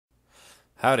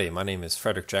Howdy, my name is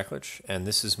Frederick Jacklich, and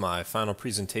this is my final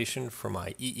presentation for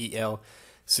my EEL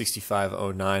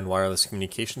 6509 wireless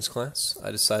communications class.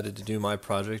 I decided to do my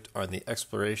project on the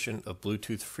exploration of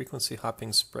Bluetooth frequency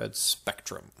hopping spread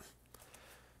spectrum.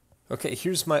 Okay,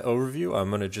 here's my overview. I'm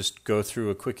going to just go through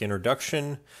a quick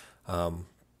introduction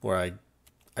where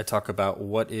I talk about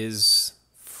what is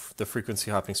the frequency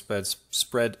hopping spread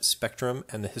spectrum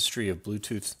and the history of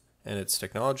Bluetooth and its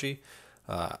technology.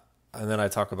 And then I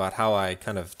talk about how I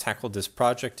kind of tackled this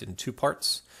project in two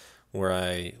parts, where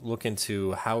I look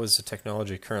into how is the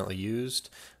technology currently used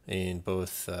in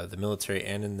both the military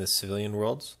and in the civilian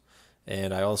worlds.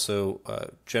 And I also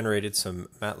generated some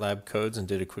MATLAB codes and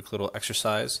did a quick little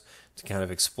exercise to kind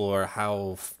of explore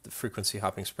how the frequency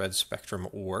hopping spread spectrum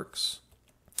works.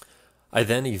 I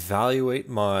then evaluate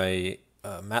my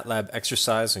MATLAB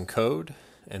exercise and code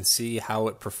and see how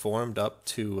it performed up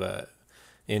to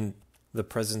in the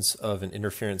presence of an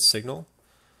interference signal,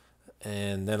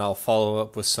 and then I'll follow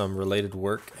up with some related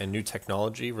work and new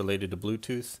technology related to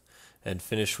Bluetooth and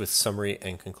finish with summary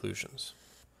and conclusions.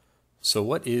 So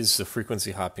what is the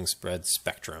frequency hopping spread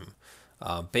spectrum?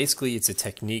 Basically, it's a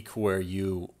technique where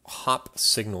you hop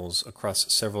signals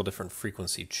across several different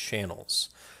frequency channels.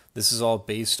 This is all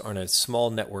based on a small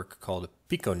network called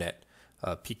a piconet,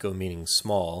 pico meaning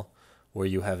small, where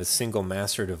you have a single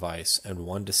master device and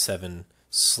 1 to 7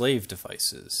 slave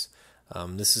devices.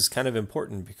 This is kind of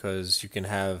important because you can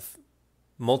have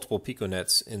multiple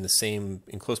piconets in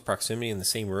close proximity in the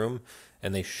same room,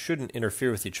 and they shouldn't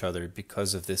interfere with each other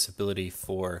because of this ability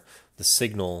for the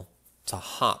signal to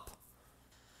hop.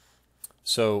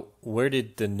 So where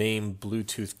did the name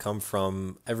Bluetooth come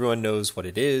from? Everyone knows what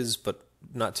it is, but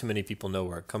not too many people know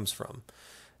where it comes from.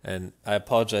 And I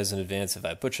apologize in advance if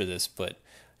I butcher this, but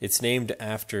it's named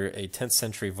after a 10th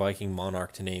century Viking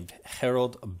monarch named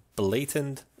Harald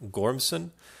Blatand Gormson.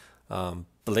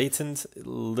 Blatand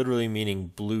literally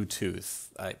meaning Bluetooth.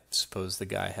 I suppose the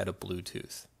guy had a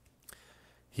Bluetooth.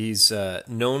 He's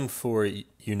known for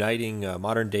uniting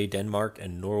modern-day Denmark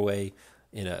and Norway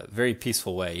in a very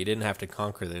peaceful way. He didn't have to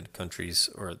conquer the countries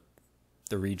or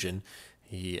the region.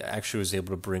 He actually was able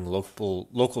to bring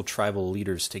local tribal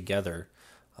leaders together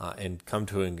and come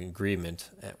to an agreement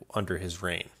under his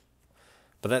reign.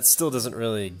 But that still doesn't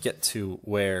really get to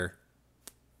where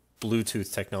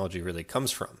Bluetooth technology really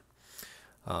comes from.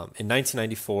 In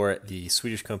 1994, the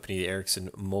Swedish company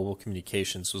Ericsson Mobile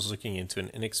Communications was looking into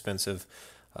an inexpensive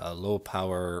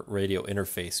low-power radio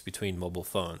interface between mobile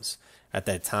phones. At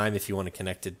that time, if you want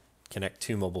to connect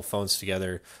two mobile phones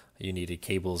together, you needed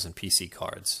cables and PC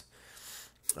cards.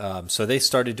 So they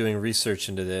started doing research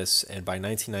into this, and by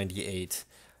 1998,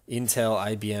 Intel,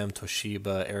 IBM,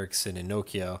 Toshiba, Ericsson, and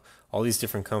Nokia, all these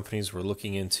different companies were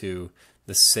looking into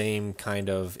the same kind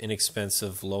of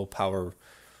inexpensive, low-power,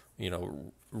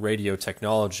 radio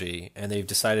technology, and they've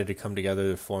decided to come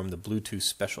together to form the Bluetooth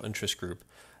Special Interest Group,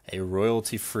 a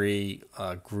royalty-free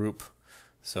group.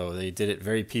 So they did it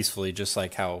very peacefully, just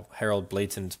like how Harald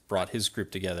Blatand brought his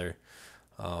group together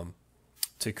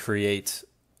to create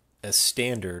a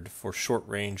standard for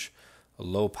short-range,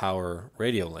 low-power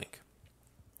radio link.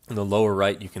 In the lower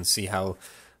right, you can see how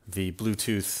the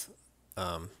Bluetooth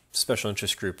Special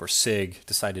Interest Group, or SIG,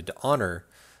 decided to honor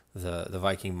the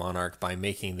Viking monarch by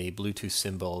making the Bluetooth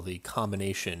symbol the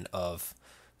combination of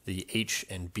the H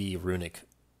and B runic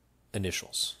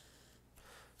initials.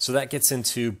 So that gets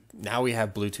into, now we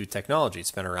have Bluetooth technology.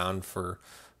 It's been around for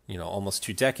almost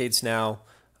 2 decades now.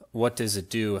 What does it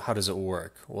do? How does it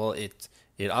work? Well, it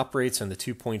operates on the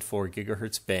 2.4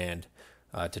 gigahertz band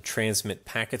to transmit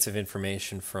packets of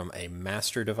information from a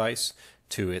master device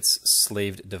to its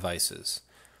slaved devices.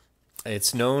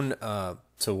 It's known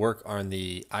to work on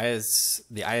the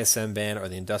ISM band, or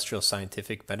the Industrial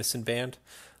Scientific Medicine band,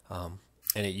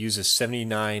 and it uses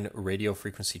 79 radio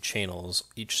frequency channels,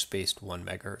 each spaced 1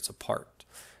 megahertz apart.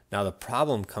 Now the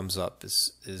problem comes up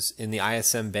is in the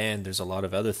ISM band, there's a lot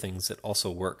of other things that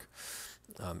also work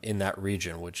in that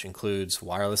region, which includes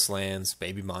wireless LANs,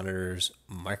 baby monitors,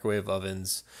 microwave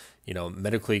ovens,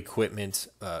 medical equipment,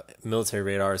 military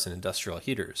radars, and industrial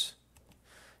heaters.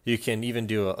 You can even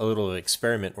do a little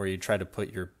experiment where you try to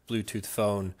put your Bluetooth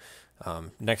phone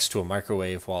next to a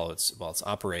microwave while it's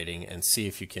operating, and see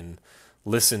if you can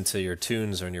listen to your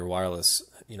tunes on your wireless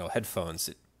headphones.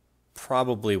 It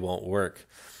probably won't work.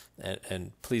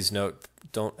 And please note,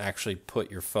 don't actually put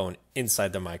your phone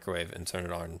inside the microwave and turn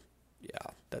it on.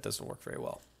 Yeah, that doesn't work very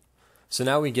well. So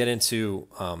now we get into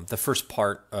the first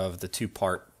part of the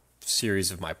 2-part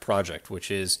series of my project, which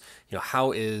is,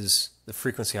 how is the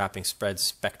frequency hopping spread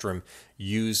spectrum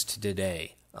used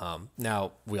today?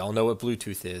 Now, we all know what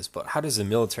Bluetooth is, but how does the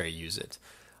military use it?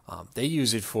 They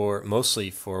use it for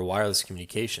mostly for wireless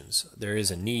communications. There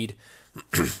is a need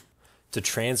to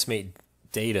transmit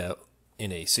data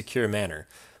in a secure manner.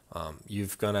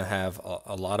 You've going to have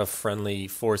a lot of friendly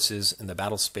forces in the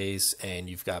battle space, and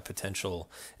you've got potential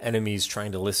enemies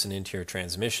trying to listen into your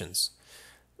transmissions.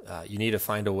 You need to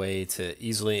find a way to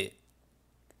easily,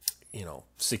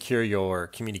 secure your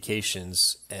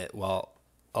communications while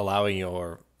allowing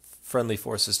your friendly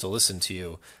forces to listen to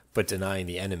you, but denying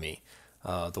the enemy.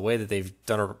 The way that they've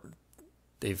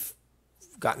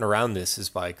gotten around this is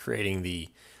by creating the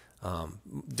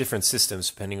different systems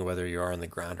depending on whether you are on the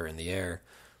ground or in the air.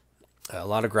 A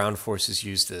lot of ground forces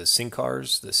use the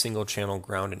SINCARs, the single channel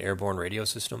ground and airborne radio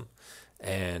system,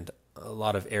 and a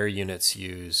lot of air units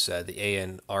use the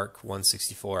AN/ARC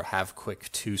 164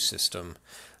 HAVQuick 2 system.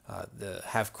 The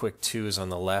HAVQuick 2 is on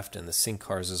the left and the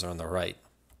SINCARs is on the right.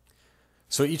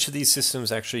 So each of these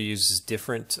systems actually uses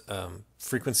different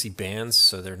frequency bands,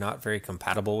 so they're not very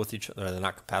compatible with each other. They're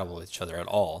not compatible with each other at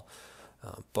all.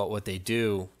 But what they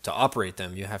do to operate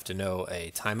them, you have to know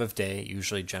a time of day,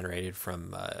 usually generated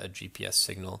from a GPS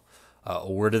signal,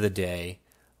 a word of the day,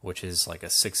 which is like a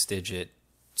 6-digit,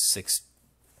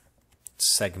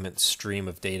 6-segment stream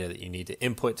of data that you need to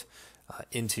input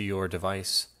into your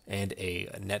device, and a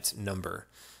net number,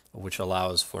 which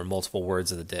allows for multiple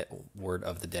words of the day,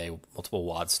 multiple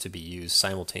WADs to be used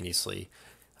simultaneously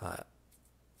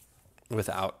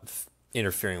without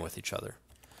interfering with each other.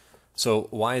 So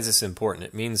why is this important?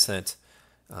 It means that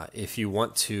if you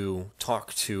want to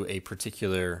talk to a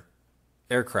particular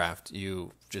aircraft,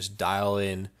 you just dial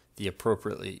in the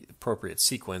appropriate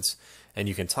sequence, and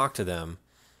you can talk to them,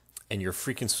 and your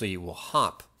frequency will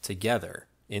hop together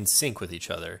in sync with each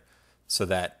other, so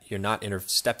that you're not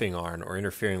stepping on or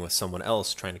interfering with someone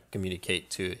else trying to communicate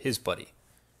to his buddy.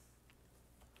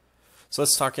 So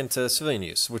let's talk into civilian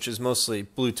use, which is mostly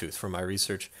Bluetooth from my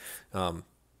research.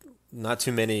 Not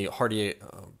too many hardy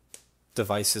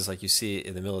devices like you see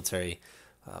in the military.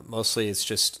 Mostly it's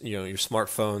just your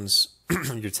smartphones,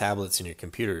 your tablets, and your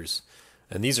computers,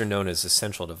 and these are known as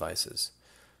essential devices.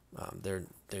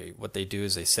 What they do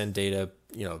is they send data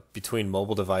between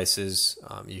mobile devices.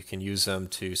 You can use them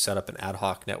to set up an ad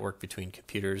hoc network between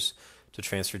computers to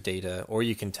transfer data, or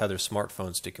you can tether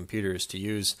smartphones to computers to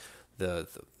use the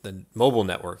mobile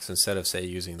networks instead of, say,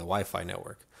 using the Wi-Fi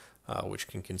network, which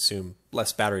can consume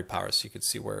less battery power. So you could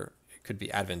see where it could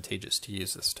be advantageous to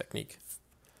use this technique.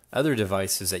 Other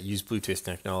devices that use Bluetooth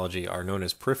technology are known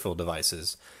as peripheral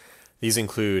devices. These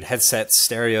include headsets,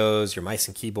 stereos, your mice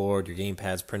and keyboard, your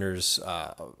gamepads, printers,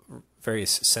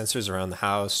 various sensors around the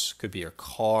house, could be your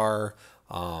car.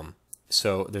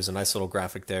 So there's a nice little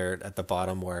graphic there at the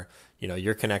bottom where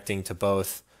you're connecting to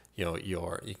both.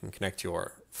 You can connect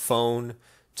your phone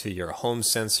to your home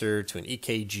sensor, to an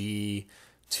EKG,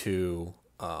 to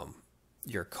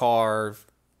your car.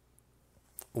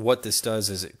 What this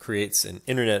does is it creates an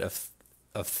internet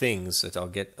of things that I'll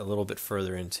get a little bit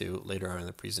further into later on in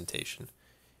the presentation.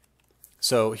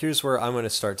 So here's where I'm going to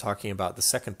start talking about the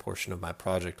second portion of my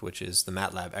project, which is the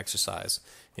MATLAB exercise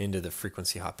into the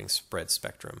frequency hopping spread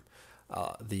spectrum.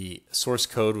 The source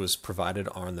code was provided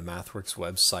on the MathWorks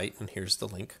website, and here's the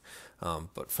link.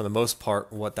 But for the most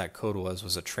part, what that code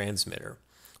was a transmitter.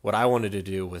 What I wanted to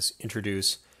do was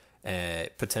introduce a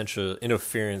potential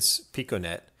interference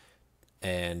piconet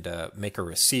and make a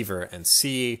receiver and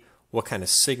see what kind of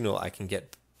signal I can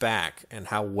get back and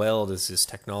how well does this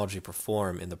technology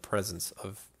perform in the presence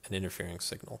of an interfering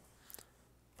signal.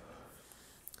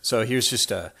 So here's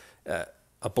just a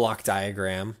block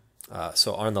diagram.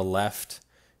 So on the left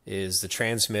is the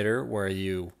transmitter where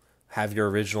you have your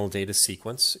original data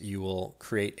sequence. You will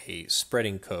create a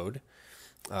spreading code.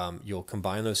 You'll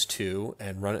combine those two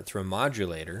and run it through a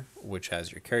modulator, which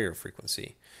has your carrier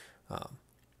frequency.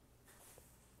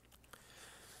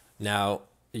 Now,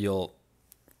 you'll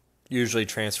usually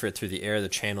transfer it through the air. The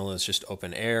channel is just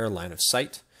open air, line of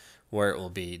sight, where it will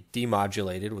be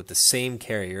demodulated with the same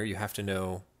carrier. You have to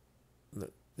know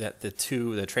that the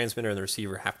transmitter and the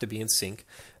receiver have to be in sync,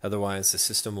 otherwise the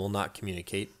system will not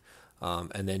communicate.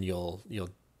 And then you'll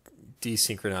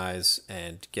desynchronize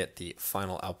and get the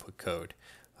final output code.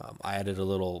 I added a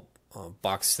little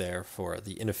box there for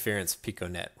the interference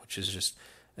piconet, which is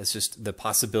just the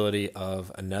possibility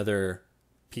of another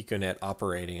piconet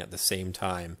operating at the same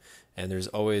time, and there's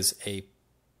always a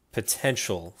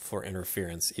potential for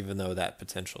interference, even though that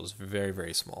potential is very,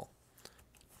 very small.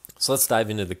 So let's dive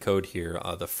into the code here.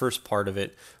 The first part of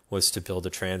it was to build a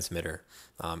transmitter,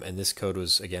 and this code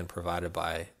was again provided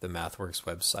by the MathWorks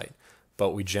website.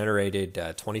 But we generated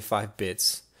 25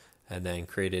 bits and then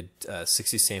created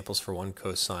 60 samples for one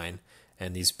cosine,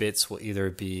 and these bits will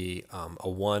either be a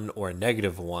 1 or a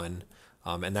 -1,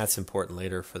 and that's important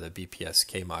later for the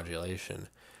BPSK modulation.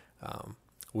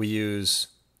 We use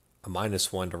a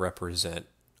 -1 to represent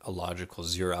a logical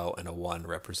 0, and a 1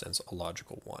 represents a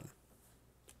logical 1.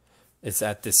 It's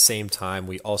at this same time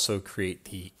we also create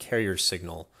the carrier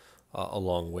signal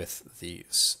along with the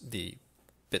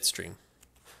bit stream.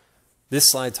 This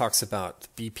slide talks about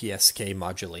BPSK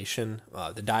modulation.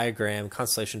 The diagram,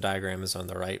 constellation diagram, is on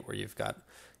the right, where you've got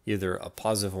either a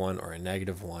 +1 or a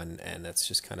 -1, and that's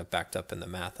just kind of backed up in the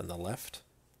math on the left.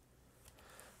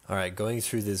 All right, going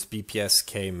through this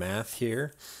BPSK math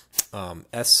here,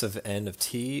 S of n of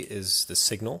t is the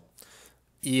signal,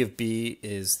 E of b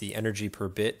is the energy per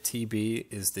bit, TB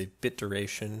is the bit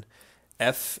duration,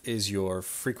 F is your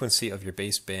frequency of your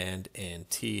baseband, and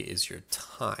T is your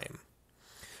time.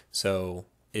 So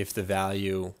if the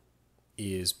value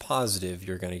is positive,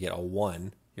 you're going to get a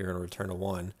 1, you're going to return a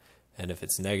 1, and if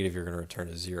it's negative, you're going to return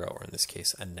a 0, or in this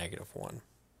case, a -1.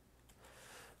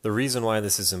 The reason why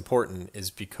this is important is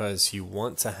because you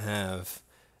want to have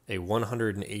a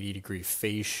 180-degree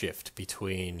phase shift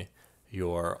between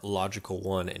your logical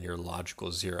 1 and your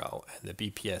logical 0, and the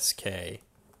BPSK,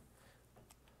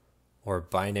 or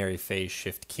binary phase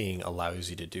shift keying, allows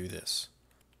you to do this.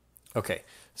 Okay,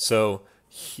 so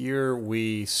here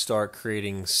we start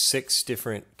creating 6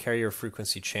 different carrier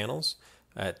frequency channels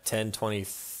at 10, 20,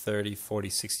 30, 40,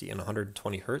 60, and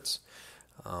 120 hertz.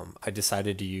 I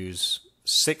decided to use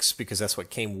 6 because that's what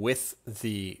came with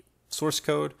the source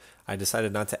code. I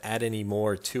decided not to add any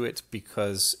more to it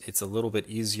because it's a little bit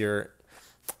easier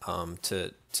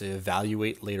to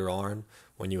evaluate later on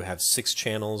when you have 6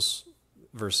 channels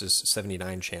versus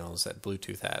 79 channels that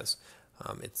Bluetooth has.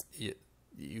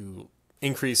 You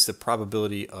increase the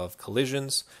probability of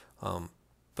collisions,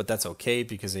 but that's okay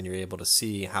because then you're able to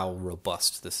see how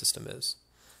robust the system is.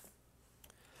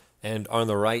 And on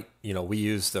the right, we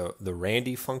use the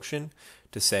Randy function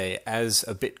to say as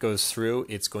a bit goes through,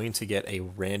 it's going to get a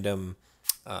random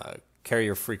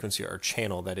carrier frequency or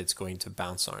channel that it's going to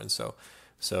bounce on.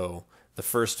 So the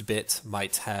first bit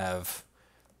might have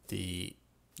the,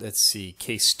 let's see,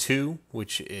 case 2,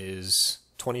 which is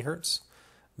 20 hertz.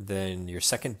 Then your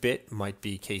second bit might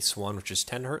be case 1, which is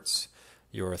 10 hertz.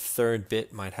 Your third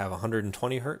bit might have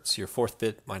 120 hertz. Your fourth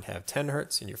bit might have 10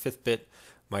 hertz. And your fifth bit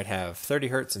might have 30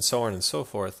 hertz, and so on and so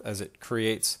forth, as it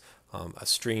creates a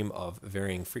stream of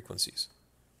varying frequencies.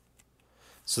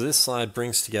 So this slide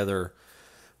brings together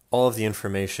all of the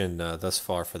information thus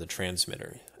far for the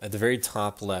transmitter. At the very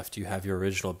top left, you have your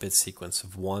original bit sequence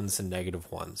of 1s and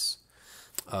 -1s.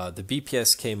 The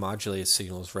BPSK modulated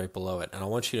signal is right below it, and I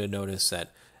want you to notice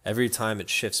that every time it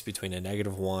shifts between a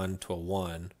 -1 to a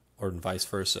 1, or vice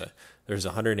versa, there's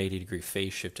a 180-degree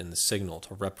phase shift in the signal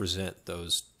to represent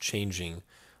those changing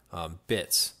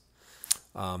bits.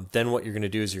 Then what you're going to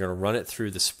do is you're going to run it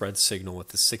through the spread signal with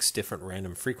the 6 different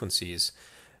random frequencies.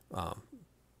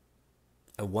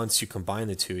 And once you combine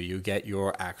the two, you get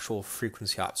your actual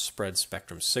frequency hop spread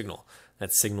spectrum signal.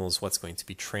 That signal is what's going to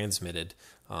be transmitted.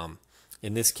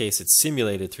 In this case, it's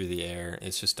simulated through the air.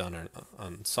 It's just done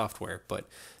on software, but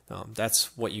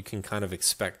that's what you can kind of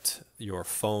expect your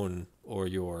phone or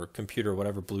your computer,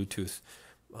 whatever Bluetooth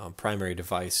primary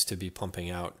device, to be pumping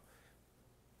out.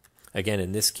 Again,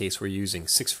 in this case, we're using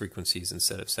 6 frequencies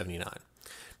instead of 79.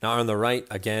 Now on the right,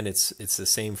 again, it's the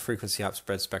same frequency hop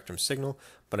spread spectrum signal,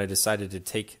 but I decided to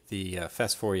take the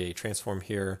fast Fourier transform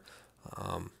here.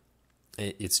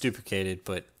 It's duplicated,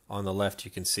 but on the left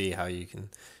you can see how you can,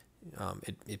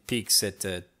 it peaks at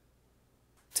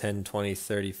 10, 20,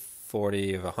 30,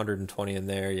 40, of 120 in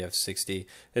there, you have 60.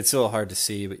 It's a little hard to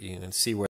see, but you can see where